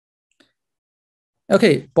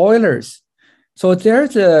Okay, boilers. So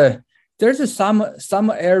there's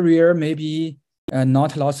some area maybe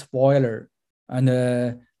not lots of boiler,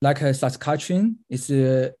 and like Saskatchewan, it's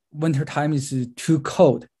winter time is too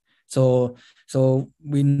cold, so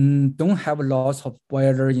we don't have lots of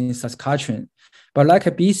boiler in Saskatchewan, but like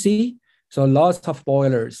BC, so lots of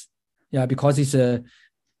boilers, yeah, because the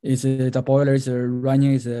boiler is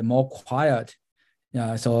running is more quiet,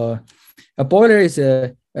 yeah. So a boiler is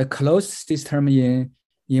a closed system in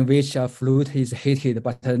which a fluid is heated,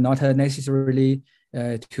 but not necessarily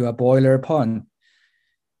to a boiler point.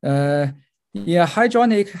 In a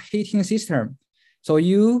hydronic heating system, so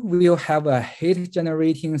you will have a heat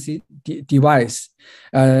generating device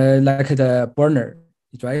like the burner,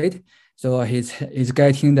 right? So he's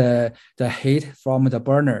getting the heat from the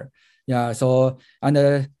burner. Yeah. So and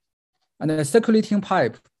the circulating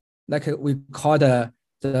pipe, like we call the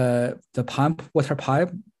pump, water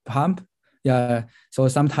pump. Yeah. So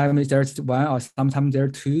sometimes there's one or sometimes there are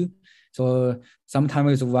two. So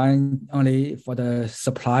sometimes one only for the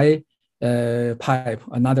supply pipe,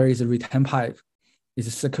 another is a return pipe, is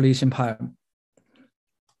a circulation pipe.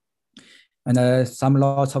 And some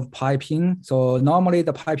lots of piping. So normally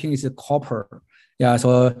the piping is copper. Yeah,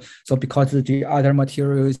 so because the other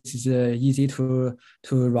materials is easy to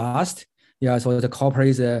rust. Yeah, so the copper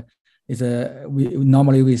is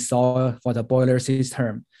we saw for the boiler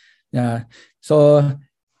system. Yeah, so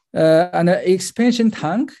and the expansion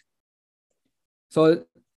tank. So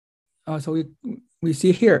we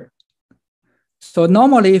see here. So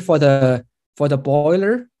normally for the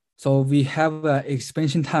boiler, so we have an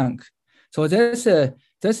expansion tank. So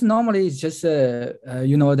that's normally just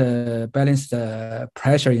the balance the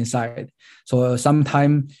pressure inside. So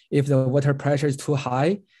sometimes if the water pressure is too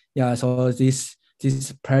high, yeah, so this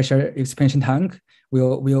pressure expansion tank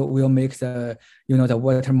will make the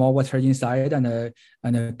the more water inside and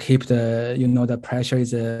keep the the pressure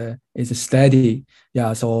is steady.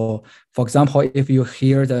 Yeah. So for example, if you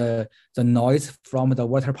hear the noise from the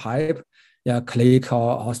water pipe, yeah, click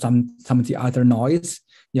or some of the other noise,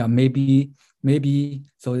 yeah, maybe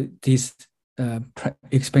so this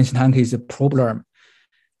expansion tank is a problem.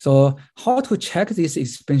 So how to check this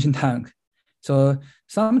expansion tank? So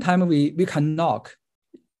sometimes we can knock,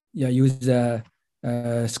 yeah, use a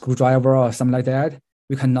screwdriver or something like that.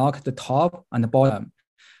 We can knock the top and the bottom.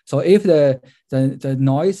 So if the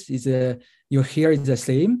noise is you hear is the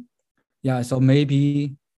same, yeah, so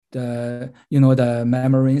maybe the the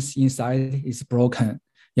membranes inside is broken.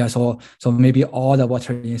 Yeah, so maybe all the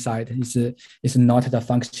water inside is not the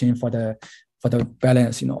function for the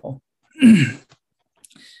balance,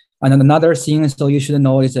 And another thing, so you should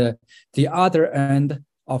know is the other end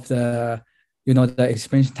of the the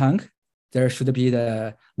expansion tank. There should be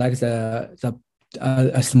a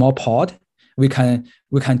small pod. We can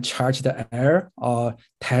charge the air or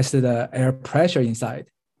test the air pressure inside.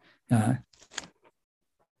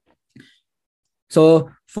 So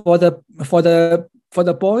for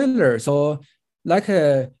the boiler, so like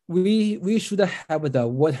we should have the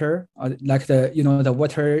water like the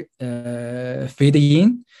water feed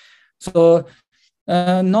in. So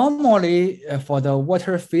normally for the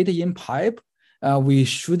water feed in pipe, we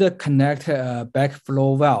should connect a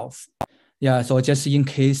backflow valve. Yeah, so just in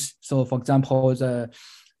case. So for example, the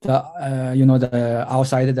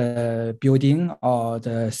outside the building or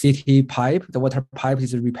the city pipe, the water pipe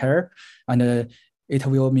is repaired, and it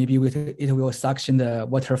will suction the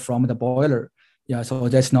water from the boiler. Yeah, so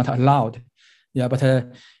that's not allowed. Yeah, but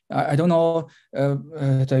I don't know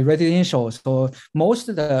the residential. So most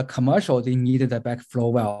of the commercial, they need the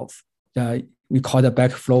backflow valve. We call the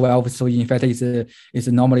backflow valve. So in fact, it's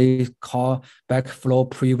normally called backflow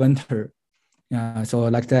preventer. Yeah, so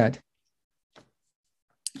like that.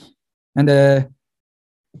 And the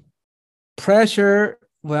pressure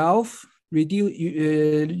valve reduce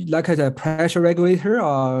like the pressure regulator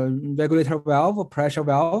or regulator valve or pressure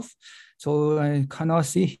valve. So I cannot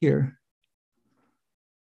see here.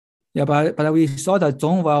 Yeah, but we saw the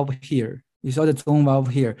zone valve here. Yeah,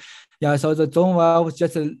 so the zone valve,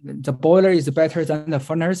 just the boiler is better than the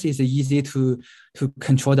furnace. It's easy to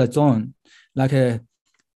control the zone. Like a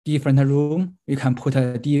different room, we can put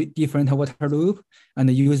a different water loop and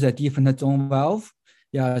use a different zone valve.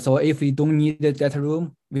 Yeah, so if we don't need that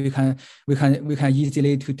room, we can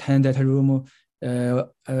easily to turn that room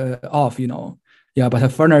off. Yeah, but a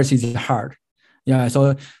furnace is hard. Yeah,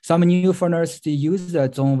 so some new furnace they use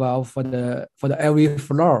the zone valve for the every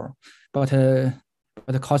floor, but it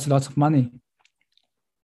costs lots of money.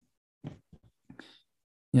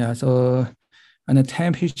 Yeah, so and the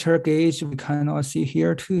temperature gauge we cannot see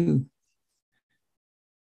here too.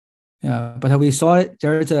 Yeah, but we saw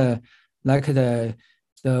there's a like the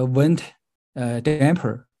wind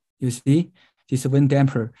damper. You see this wind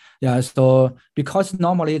damper. Yeah, so because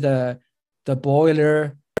normally the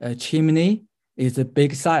boiler chimney is a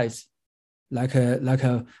big size, like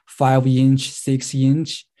a 5-inch,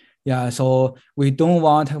 6-inch. Yeah, so we don't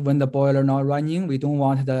want when the boiler not running, we don't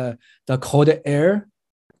want the cold air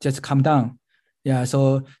just come down. Yeah,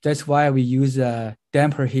 so that's why we use a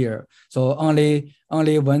damper here. So only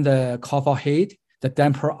when the copper heat, the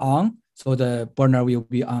damper on, so the burner will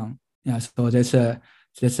be on. Yeah, so that's a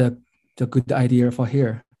good idea for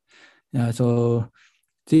here. Yeah, so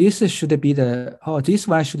this should be this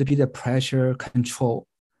one should be the pressure control.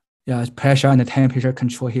 Yeah, pressure and the temperature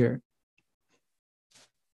control here.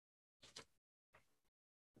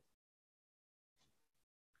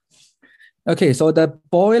 Okay, so the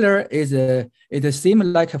boiler is the same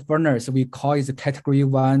like a furnace. We call it category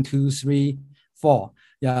 1, 2, 3, 4.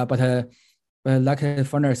 Yeah, but like a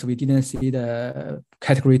furnace, we didn't see the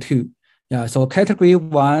category 2. Yeah, so category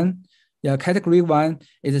 1, category 1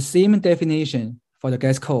 is the same definition for the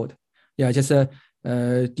gas code. Yeah, just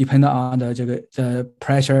depend on the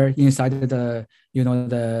pressure inside the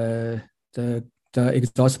the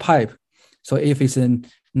exhaust pipe. So if it's a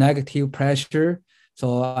negative pressure,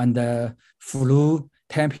 so and the flue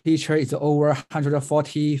temperature is over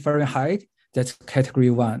 140 Fahrenheit, that's category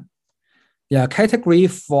 1. Yeah, category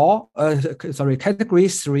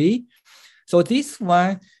 3. So this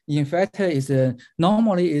one, in fact, is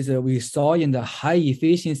normally is we saw in the high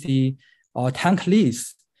efficiency or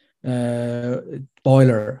tankless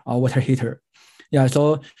boiler or water heater. Yeah,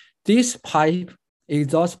 so this pipe,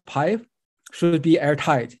 exhaust pipe, should be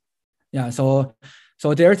airtight. Yeah, so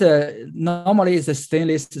there's normally it's a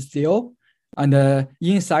stainless steel, and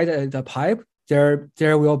inside the pipe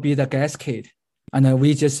there will be the gasket, and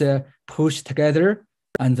we just push together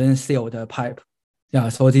and then seal the pipe. Yeah,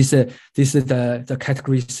 so this is the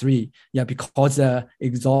category 3. Yeah, because the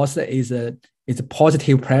exhaust is a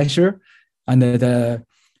positive pressure, and the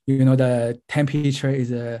temperature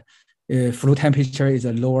is flue temperature is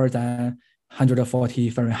lower than 140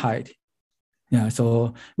 Fahrenheit. Yeah,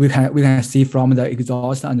 so we can see from the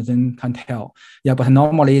exhaust and then can tell. Yeah, but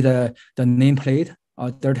normally the nameplate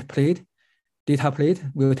or data plate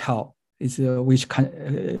will tell is which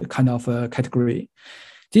kind of category.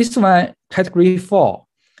 This one category 4.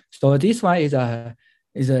 So this one is a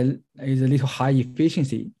little high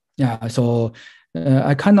efficiency. Yeah, so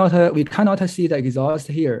we cannot see the exhaust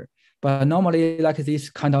here, but normally like this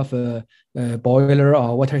kind of boiler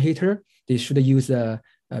or water heater, they should use a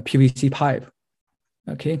PVC pipe.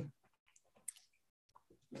 Okay.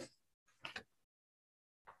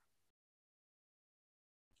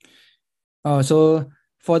 So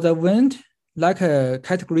for the wind, like a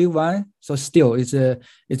category 1, so still it's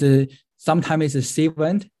sometimes it's a C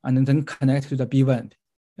wind and then connect to the B wind.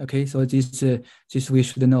 Okay, so this we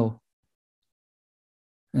should know.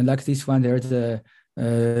 And like this one, there's a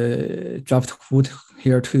draft wood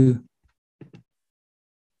here too.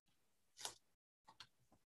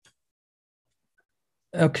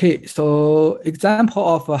 Okay, so example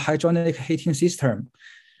of a hydronic heating system.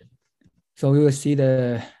 So we will see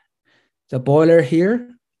the boiler here.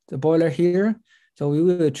 So we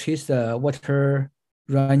will trace the water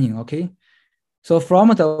running. Okay, so from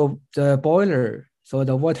the boiler, so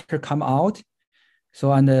the water come out,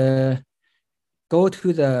 so and go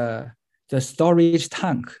to the storage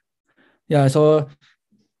tank. Yeah, so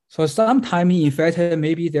sometimes in fact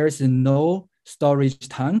maybe there's no storage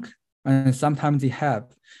tank, and sometimes they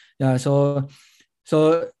have. Yeah, so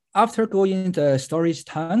after going the storage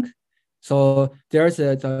tank, so there's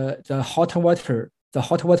the hot water. The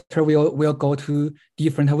hot water will go to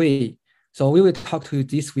different way. So we will talk to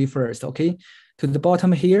this way first. Okay, to the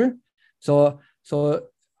bottom here. So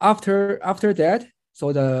after that,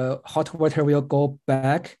 so the hot water will go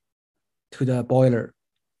back to the boiler.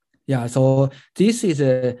 Yeah, so this is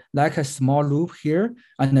like a small loop here,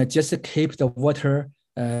 and just keep the water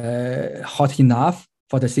hot enough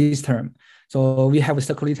for the system. So we have a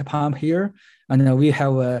circulator pump here, and we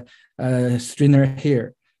have a strainer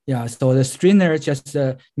here. Yeah, so the strainer just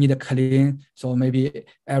need a clean, so maybe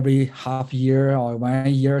every half year or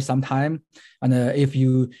 1 year sometime. And if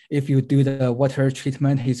you do the water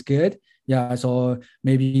treatment is good, yeah, so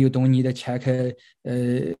maybe you don't need to check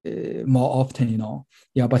more often,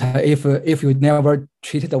 Yeah, but if you never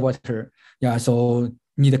treat the water, yeah, so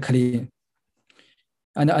need to clean.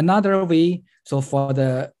 And another way, so for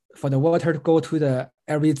the water to go to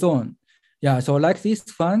every zone, yeah, so like this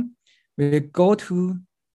one, we go to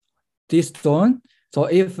this zone, So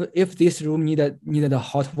if this room needed the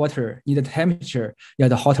hot water, needed temperature, yeah,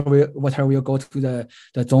 the hot water will go to the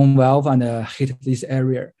zone valve and heat this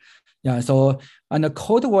area. Yeah. So and the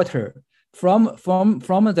cold water from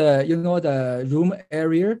the the room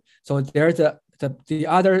area. So there's the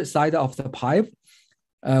other side of the pipe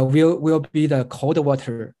will be the cold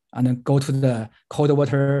water and then go to the cold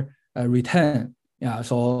water return. Yeah.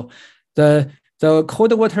 So the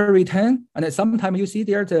cold water return, and sometimes you see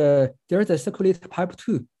there's a circulated pipe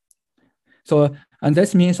too. So and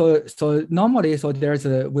that means so normally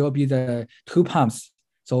will be the two pumps.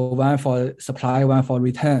 So one for supply, one for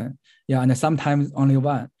return. Yeah, and sometimes only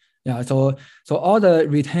one. Yeah. So all the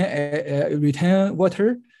return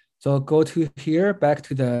water so go to here back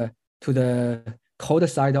to the cold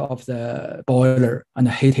side of the boiler and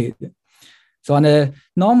heat it. So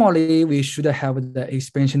normally we should have the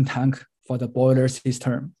expansion tank for the boiler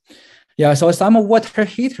system. Yeah, so some water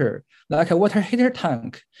heater, like a water heater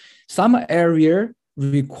tank, some area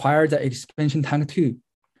require the expansion tank too,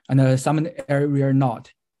 and some area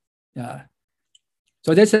not. Yeah,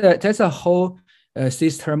 so that's a whole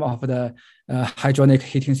system of the hydronic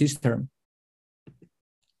heating system.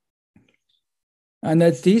 And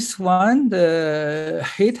this one, the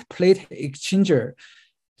heat plate exchanger.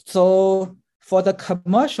 So for the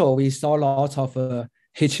commercial, we saw lots of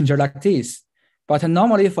heat exchanger like this, but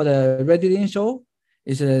normally for the residential,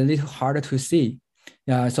 it's a little harder to see.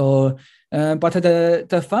 Yeah. So, but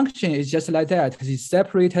the function is just like that. It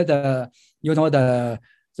separated the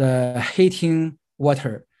heating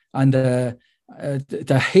water and the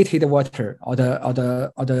heated water or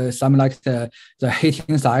the some like the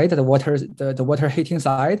heating side, the water heating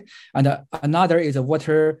side, and another is the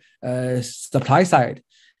water supply side,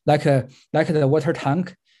 like the water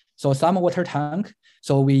tank. So some water tank,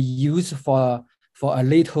 so we use for a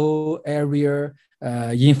little area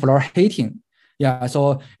in-floor heating. Yeah,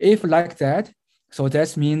 so if like that, so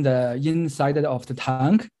that means the inside of the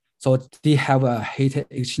tank, so they have a heat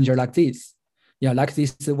exchanger like this. Yeah, like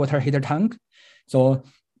this water heater tank. So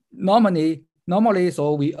normally,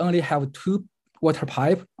 so we only have two water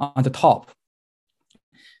pipe on the top.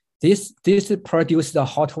 This produces the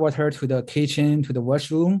hot water to the kitchen, to the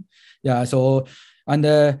washroom. Yeah. So, and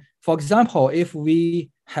for example, if we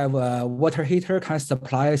have a water heater can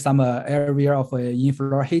supply some area of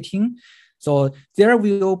in-floor heating, so there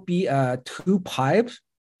will be two pipes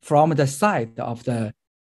from the side of the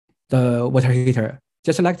water heater,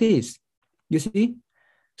 just like this. You see?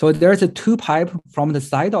 So there's a two pipe from the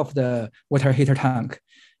side of the water heater tank.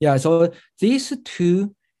 Yeah, so these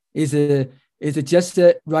two is just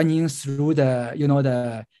running through the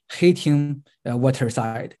the heating water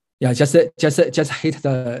side. Yeah, just hit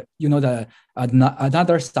the the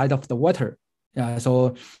another side of the water. Yeah,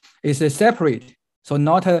 so it's separate. So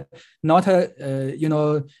not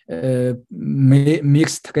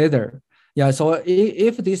mixed together. Yeah, so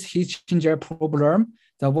if this heat exchanger problem,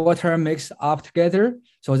 the water mix up together,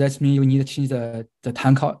 so that means you need to change the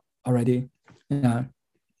tank already. Yeah.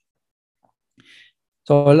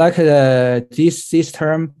 So like this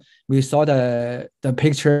system, we saw the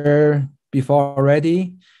picture before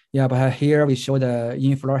already. Yeah, but here we show the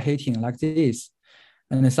in-floor heating like this.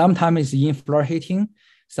 And sometimes it's in-floor heating,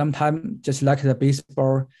 sometimes just like the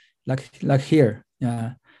baseball, like here.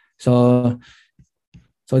 Yeah. So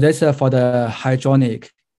that's for the hydronic.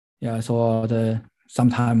 Yeah. So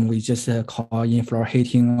sometimes we just call in-floor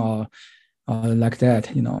heating or like that,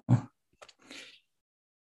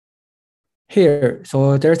 Here,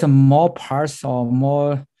 so there's more parts or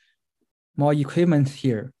more equipment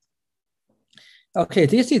here. Okay,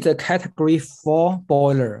 this is a category 4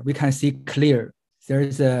 boiler. We can see clear.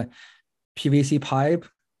 There's a PVC pipe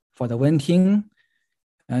for the venting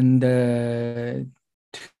and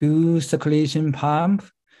 2 circulation pump.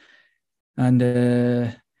 And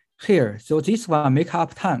here, so this one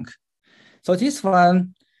makeup tank. So this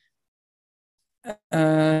one,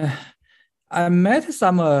 I met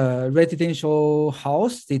some residential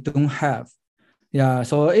house they don't have. Yeah,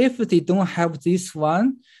 so if they don't have this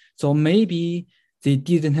one, so maybe they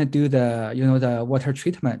didn't do the the water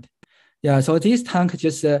treatment. Yeah, so this tank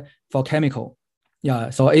just for chemical.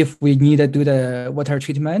 Yeah, so if we need to do the water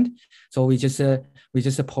treatment, so we just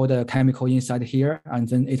pour the chemical inside here, and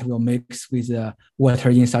then it will mix with the water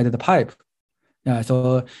inside the pipe. Yeah,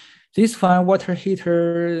 so this one water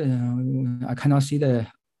heater, I cannot see the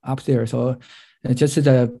up there. So just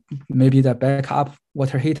maybe the backup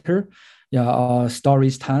water heater, yeah, or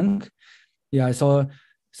storage tank. Yeah, so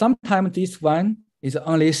sometimes this one is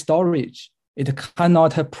only storage. It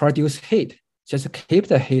cannot produce heat, just keep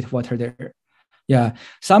the heat water there. Yeah,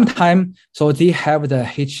 sometimes, so they have the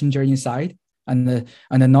heat exchanger inside. and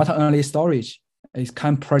not only storage, it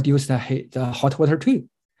can produce the hot water too.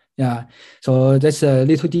 Yeah, so that's a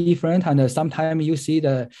little different. And sometimes you see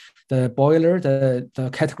the boiler, the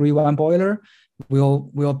category 1 boiler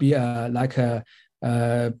will be like a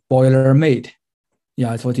boiler made.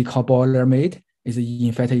 Yeah, so what they call boiler made is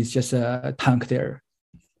in fact it's just a tank there.